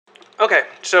Okay,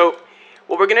 so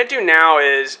what we're going to do now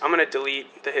is I'm going to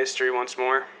delete the history once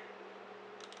more.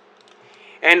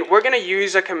 And we're going to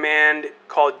use a command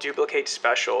called duplicate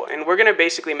special. And we're going to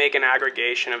basically make an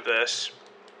aggregation of this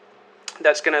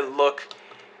that's going to look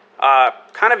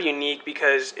kind of unique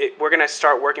because we're going to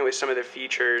start working with some of the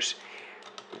features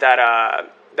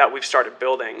that we've started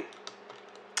building.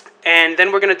 And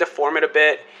then we're going to deform it a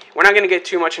bit. We're not going to get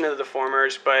too much into the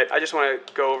deformers, but I just want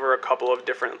to go over a couple of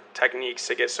different techniques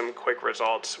to get some quick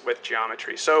results with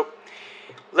geometry. So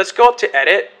let's go up to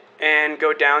Edit and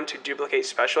go down to Duplicate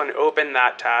Special and open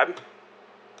that tab.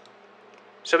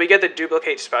 So we get the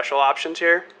Duplicate Special options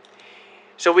here.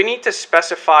 So we need to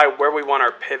specify where we want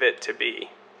our pivot to be,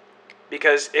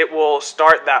 because it will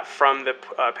start that from the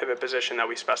pivot position that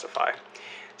we specify.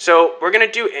 So we're going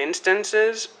to do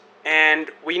instances, and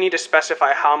we need to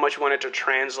specify how much we want it to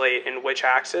translate in which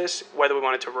axis, whether we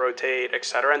want it to rotate,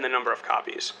 etc., and the number of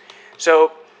copies.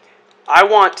 So I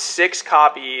want 6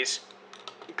 copies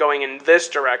going in this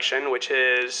direction, which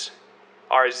is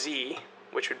our z,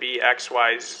 which would be x,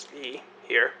 y, z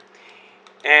here.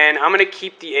 And I'm going to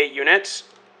keep the 8 units,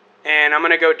 and I'm going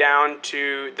to go down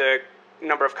to the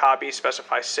number of copies,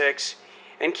 specify 6,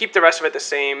 and keep the rest of it the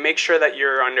same. Make sure that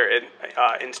you're under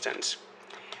instance.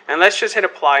 And let's just hit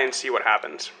apply and see what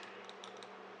happens.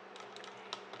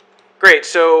 Great,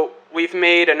 so we've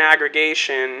made an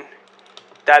aggregation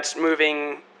that's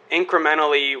moving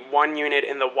incrementally 1 unit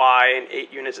in the y and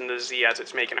 8 units in the z as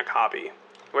it's making a copy,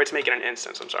 or it's making an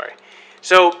instance, I'm sorry.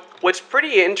 So what's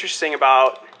pretty interesting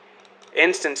about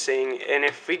instancing, and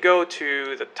if we go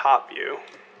to the top view,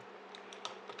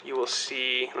 you will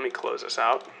see, let me close this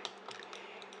out.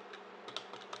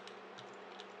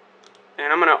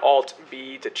 And I'm going to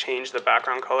Alt-B to change the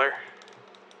background color.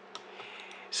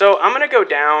 So I'm going to go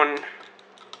down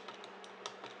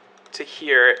to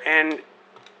here, and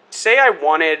say I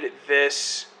wanted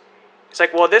this. It's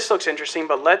like, well, this looks interesting,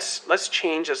 but let's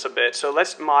change this a bit. So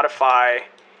let's modify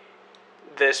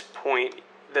this point,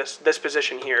 this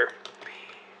position here.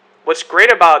 What's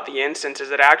great about the instance is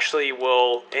it actually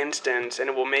will instance, and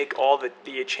it will make all the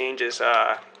changes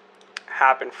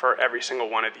happen for every single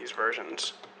one of these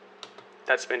versions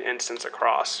that's been instanced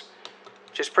across,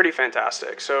 which is pretty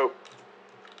fantastic. So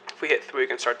if we hit 3, we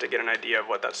can start to get an idea of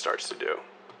what that starts to do.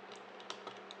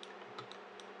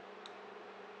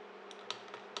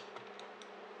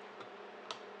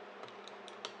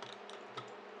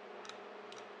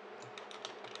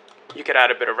 You could add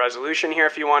a bit of resolution here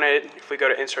if you wanted. If we go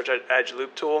to Insert Edge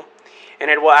Loop Tool, and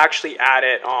it will actually add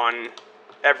it on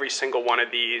every single one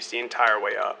of these the entire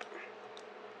way up.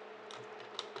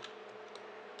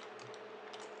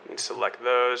 You can select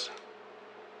those,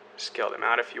 scale them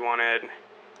out if you wanted.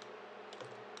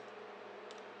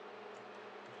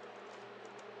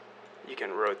 You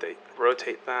can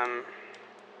rotate them,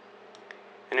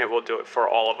 and it will do it for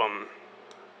all of them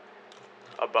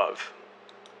above.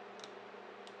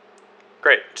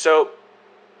 Great, so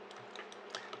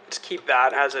let's keep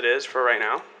that as it is for right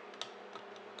now.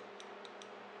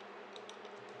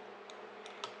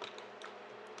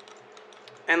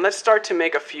 And let's start to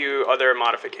make a few other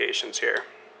modifications here.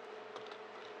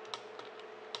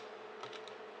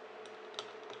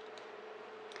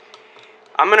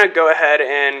 I'm going to go ahead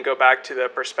and go back to the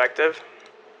perspective.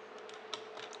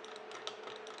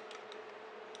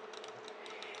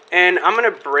 And I'm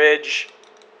going to bridge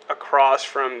across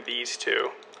from these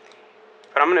two,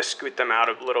 but I'm going to scoot them out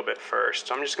a little bit first.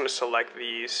 So I'm just going to select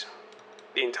these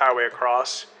the entire way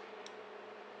across.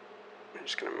 I'm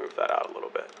just going to move that out a little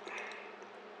bit.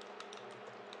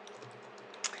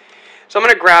 So I'm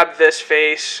going to grab this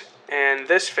face, and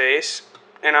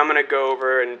I'm going to go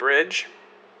over and bridge.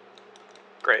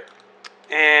 Great.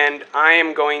 And I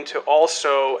am going to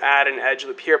also add an edge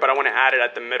loop here, but I want to add it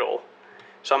at the middle.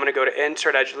 So I'm going to go to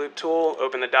Insert Edge Loop Tool,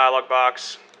 open the dialog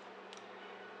box,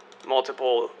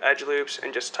 multiple edge loops,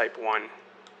 and just type 1.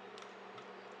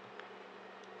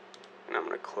 And I'm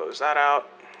going to close that out.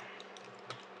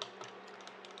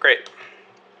 Great.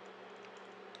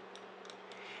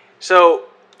 So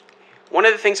one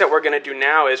of the things that we're going to do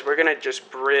now is we're going to just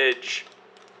bridge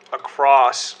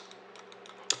across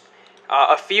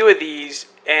a few of these,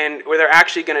 and where they're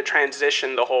actually going to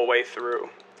transition the whole way through.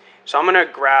 So I'm going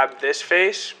to grab this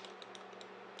face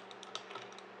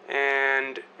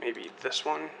and maybe this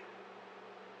one,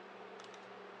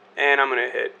 and I'm going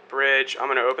to hit bridge. I'm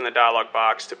going to open the dialog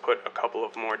box to put a couple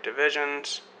of more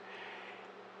divisions.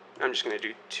 I'm just going to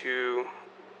do 2.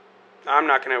 I'm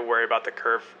not going to worry about the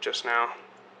curve just now.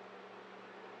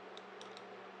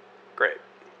 Great.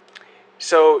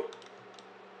 So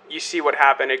you see what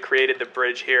happened. It created the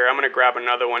bridge here. I'm going to grab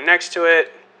another one next to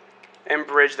it, and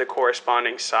bridge the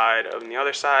corresponding side on the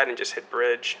other side and just hit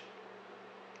bridge.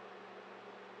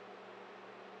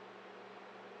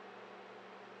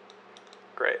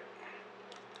 Great.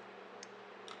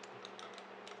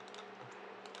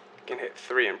 You can hit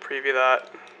 3 and preview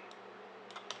that.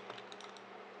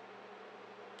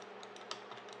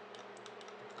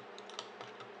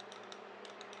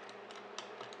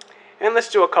 And let's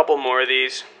do a couple more of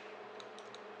these.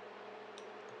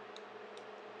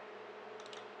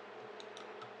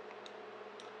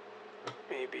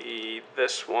 Maybe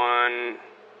this one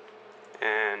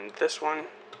and this one.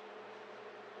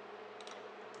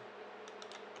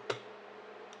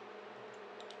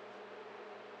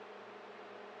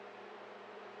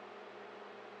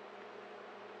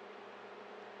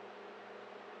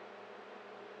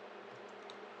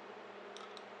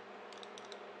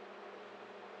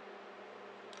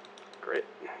 Great,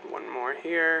 one more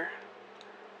here.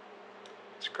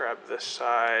 Let's grab this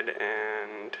side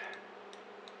and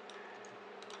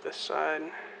this side.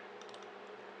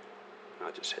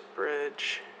 I'll just hit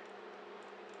bridge.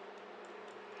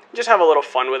 Just have a little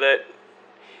fun with it.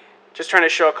 Just trying to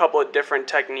show a couple of different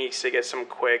techniques to get some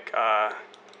quick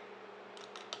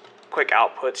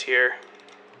outputs here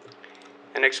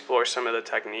and explore some of the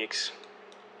techniques.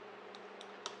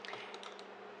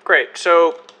 Great,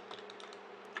 so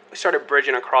we started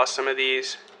bridging across some of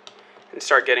these and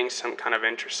start getting some kind of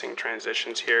interesting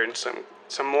transitions here, and some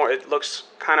more. It looks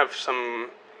kind of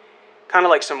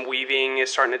like some weaving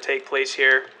is starting to take place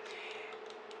here.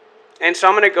 And so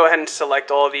I'm going to go ahead and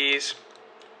select all of these,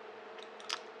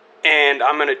 and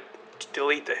I'm going to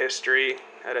delete the history,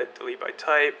 edit, delete by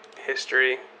type,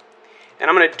 history, and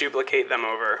I'm going to duplicate them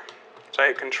over. So I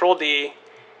hit Control D,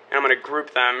 and I'm going to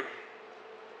group them,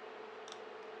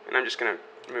 and I'm just going to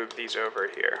move these over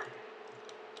here.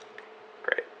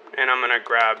 Great. And I'm going to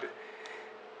grab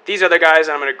these other guys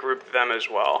and I'm going to group them as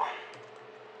well.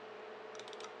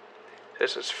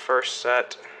 This is first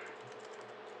set.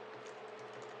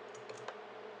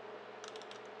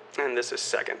 And this is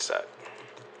second set.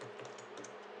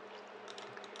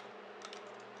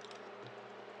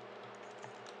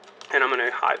 And I'm going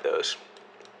to hide those.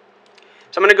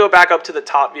 So I'm going to go back up to the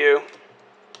top view.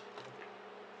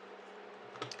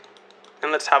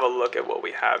 And let's have a look at what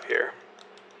we have here.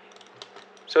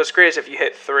 So what's great is if you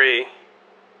hit 3,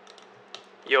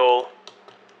 you'll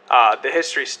the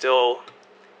history is still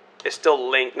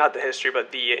linked, not the history,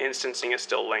 but the instancing is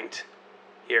still linked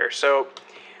here. So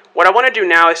what I want to do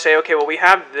now is say, okay, well, we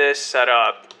have this set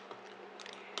up.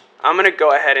 I'm going to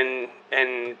go ahead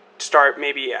and start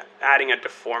maybe adding a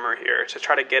deformer here to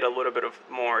try to get a little bit of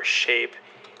more shape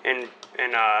and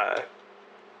a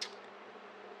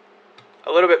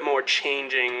little bit more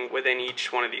changing within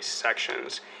each one of these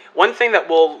sections. One thing that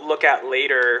we'll look at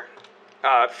later,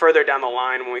 further down the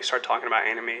line when we start talking about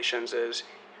animations, is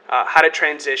how to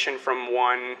transition from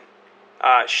one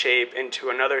shape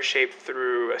into another shape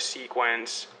through a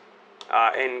sequence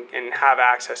and have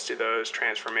access to those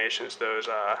transformations, those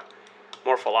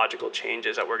morphological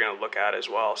changes that we're going to look at as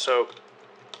well. So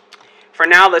for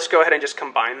now, let's go ahead and just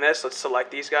combine this. Let's select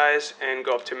these guys and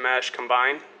go up to Mesh,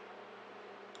 Combine.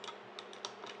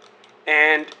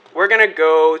 And we're going to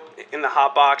go in the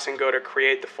hotbox and go to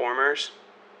Create Deformers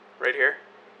right here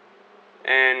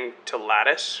and to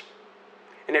Lattice.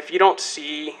 And if you don't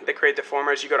see the Create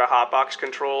Deformers, you go to Hotbox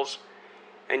Controls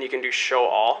and you can do Show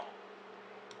All.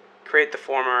 Create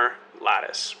Deformer,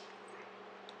 Lattice.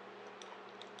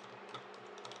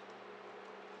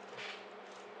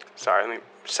 Sorry, let me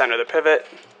center the pivot.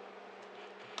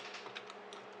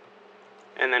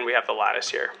 And then we have the lattice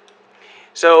here.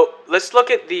 So let's look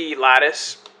at the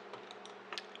lattice,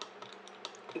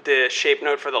 the shape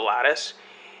node for the lattice.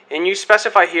 And you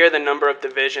specify here the number of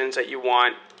divisions that you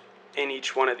want in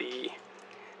each one of the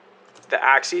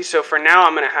axes. So for now,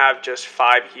 I'm going to have just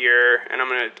 5 here, and I'm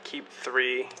going to keep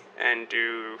 3 and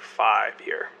do 5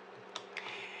 here.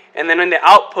 And then in the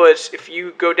outputs, if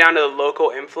you go down to the local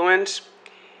influence,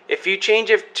 if you change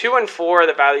it, 2 and 4 are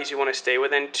the values you want to stay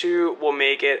within. 2 will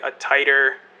make it a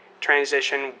tighter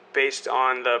transition based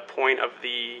on the point of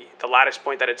the lattice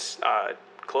point that it's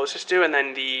closest to, and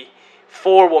then the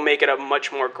 4 will make it a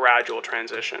much more gradual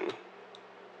transition.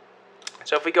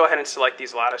 So if we go ahead and select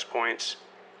these lattice points,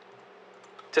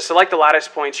 to select the lattice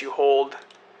points, you hold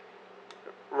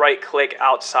right-click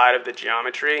outside of the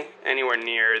geometry, anywhere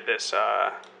near this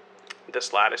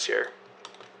this lattice here.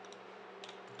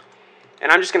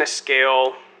 And I'm just going to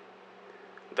scale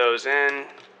those in,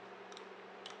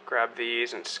 grab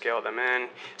these and scale them in.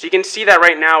 So you can see that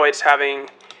right now it's having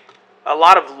a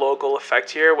lot of local effect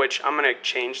here, which I'm going to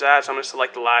change that. So I'm going to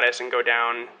select the lattice and go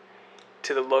down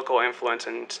to the local influence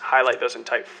and highlight those in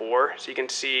type 4, so you can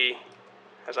see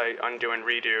as I undo and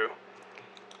redo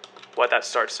what that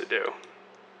starts to do.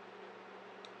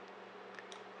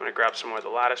 I'm going to grab some more of the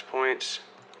lattice points,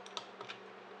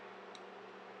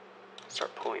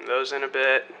 start pulling those in a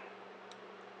bit.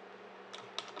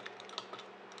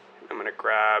 I'm going to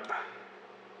grab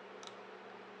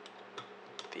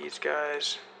these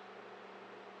guys,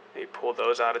 maybe pull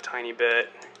those out a tiny bit.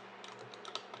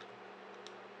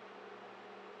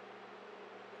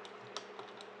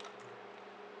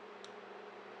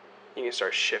 You can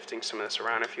start shifting some of this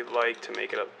around if you'd like to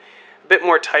make it a bit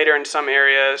more tighter in some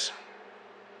areas.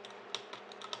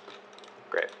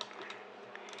 Great.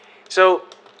 So,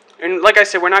 and like I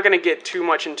said, we're not going to get too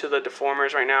much into the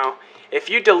deformers right now. If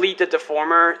you delete the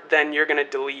deformer, then you're going to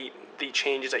delete the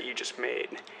changes that you just made.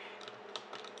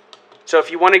 So if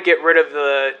you want to get rid of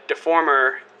the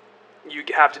deformer, you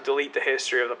have to delete the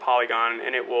history of the polygon,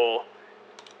 and it will,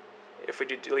 if we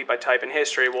do delete by type in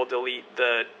history, we'll delete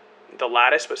the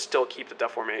lattice but still keep the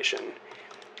deformation.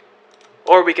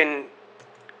 Or we can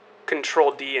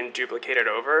Control D and duplicate it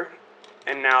over,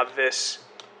 and now this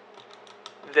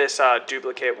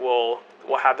duplicate will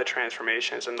have the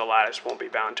transformations and the lattice won't be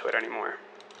bound to it anymore.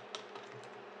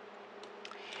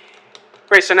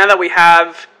 Great, so now that we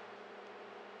have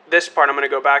this part, I'm going to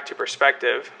go back to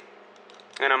perspective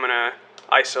and I'm going to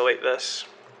isolate this.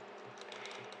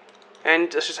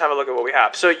 And let's just have a look at what we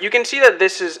have. So you can see that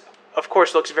this is, of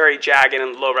course, looks very jagged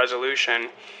and low resolution.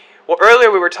 Well, earlier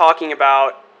we were talking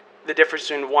about the difference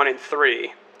between 1 and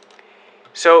 3.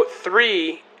 So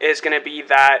 3 is going to be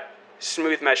that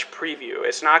smooth mesh preview.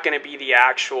 It's not going to be the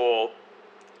actual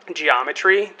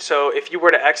geometry. So if you were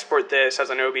to export this as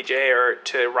an OBJ or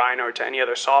to Rhino or to any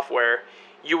other software,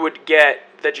 you would get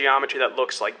the geometry that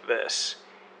looks like this,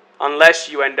 unless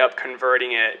you end up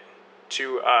converting it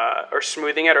to, or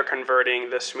smoothing it or converting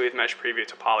the smooth mesh preview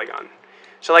to Polygon.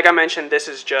 So like I mentioned, this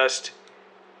is just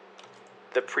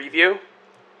the preview.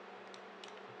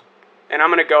 And I'm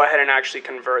going to go ahead and actually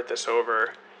convert this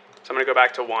over. So I'm going to go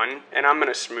back to 1, and I'm going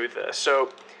to smooth this.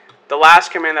 So the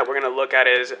last command that we're going to look at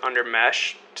is under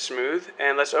Mesh, Smooth,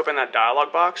 and let's open that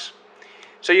dialog box.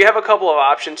 So you have a couple of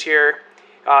options here,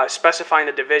 specifying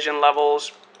the division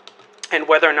levels and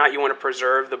whether or not you want to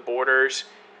preserve the borders,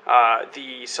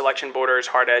 the selection borders,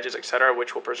 hard edges, etc.,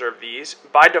 which will preserve these.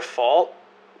 By default,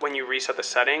 when you reset the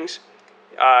settings,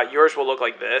 yours will look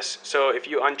like this. So if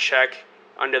you uncheck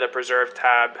under the Preserve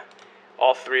tab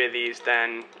all 3 of these,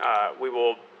 then we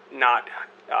will not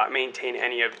maintain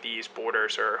any of these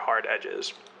borders or hard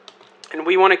edges. And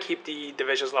we want to keep the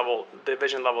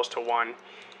division levels to 1.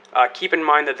 Keep in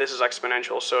mind that this is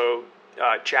exponential, so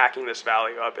jacking this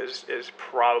value up is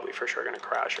probably for sure going to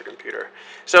crash your computer.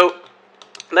 So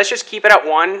let's just keep it at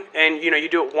 1, and you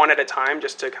do it 1 at a time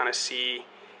just to kind of see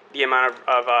the amount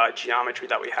of geometry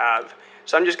that we have.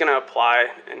 So I'm just going to apply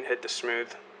and hit the smooth,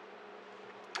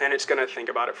 and it's going to think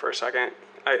about it for a second.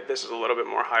 This is a little bit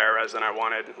more higher res than I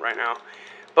wanted right now,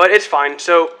 but it's fine.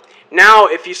 So now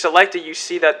if you select it, you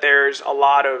see that there's a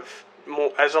lot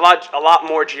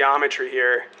more geometry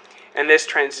here, and this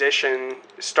transition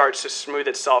starts to smooth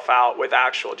itself out with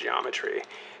actual geometry.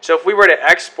 So if we were to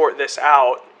export this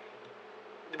out,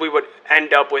 we would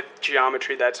end up with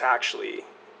geometry that's actually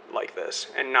like this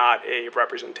and not a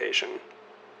representation.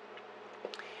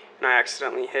 And I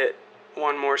accidentally hit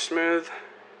 1 more smooth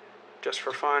just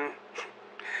for fun.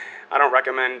 I don't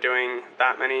recommend doing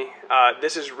that many.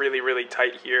 This is really, really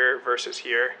tight here versus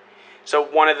here. So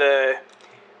one of the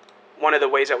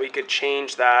ways that we could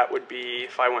change that would be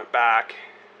if I went back.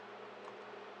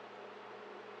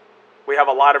 We have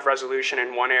a lot of resolution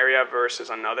in one area versus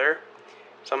another.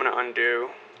 So I'm going to undo.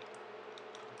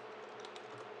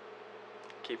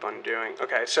 Keep undoing.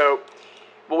 Okay, so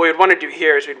what we would want to do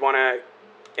here is we'd want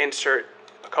to insert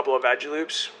a couple of edge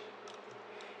loops.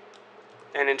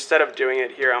 And instead of doing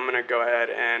it here, I'm going to go ahead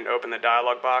and open the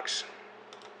dialog box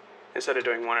instead of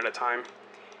doing 1 at a time.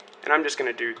 And I'm just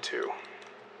going to do 2.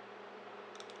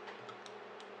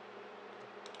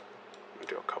 I'll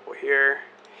do a couple here.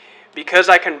 Because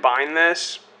I combine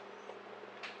this,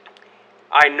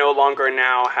 I no longer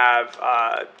now have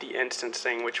the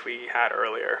instancing which we had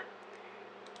earlier.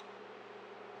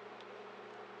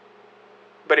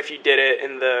 But if you did it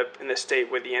in the state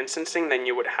with the instancing, then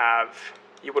you would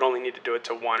only need to do it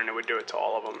to 1, and it would do it to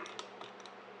all of them.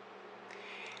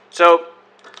 So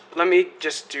let me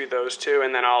just do those 2,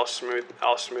 and then I'll smooth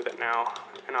it now,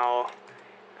 and I'll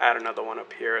add another one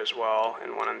up here as well,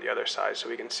 and one on the other side, so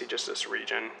we can see just this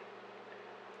region.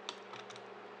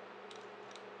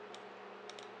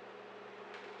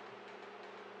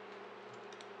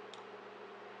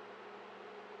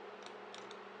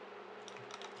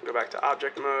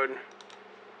 object mode,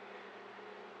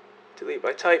 delete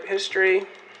by type history,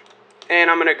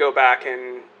 and I'm going to go back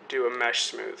and do a mesh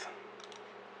smooth.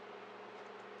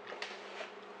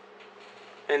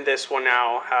 And this will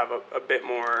now have a bit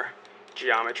more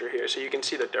geometry here, so you can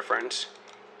see the difference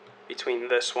between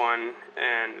this one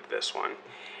and this one.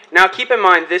 Now keep in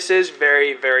mind, this is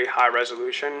very, very high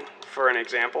resolution for an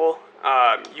example.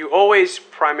 You always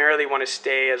primarily want to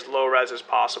stay as low res as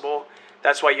possible.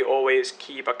 That's why you always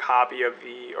keep a copy of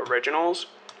the originals.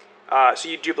 So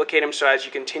you duplicate them, so as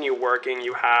you continue working,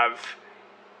 you have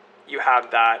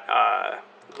that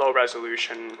low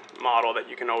resolution model that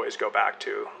you can always go back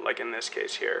to, like in this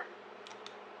case here.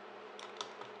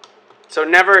 So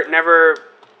never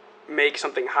make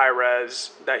something high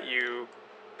res that you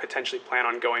potentially plan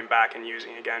on going back and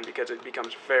using again, because it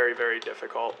becomes very, very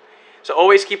difficult. So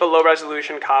always keep a low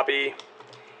resolution copy,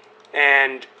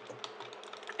 and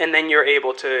then you're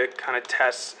able to kind of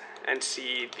test and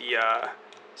see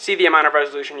the amount of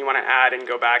resolution you want to add and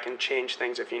go back and change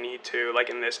things if you need to. Like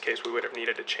in this case, we would have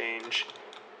needed to change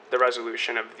the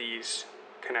resolution of these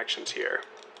connections here.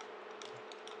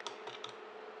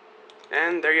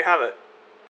 And there you have it.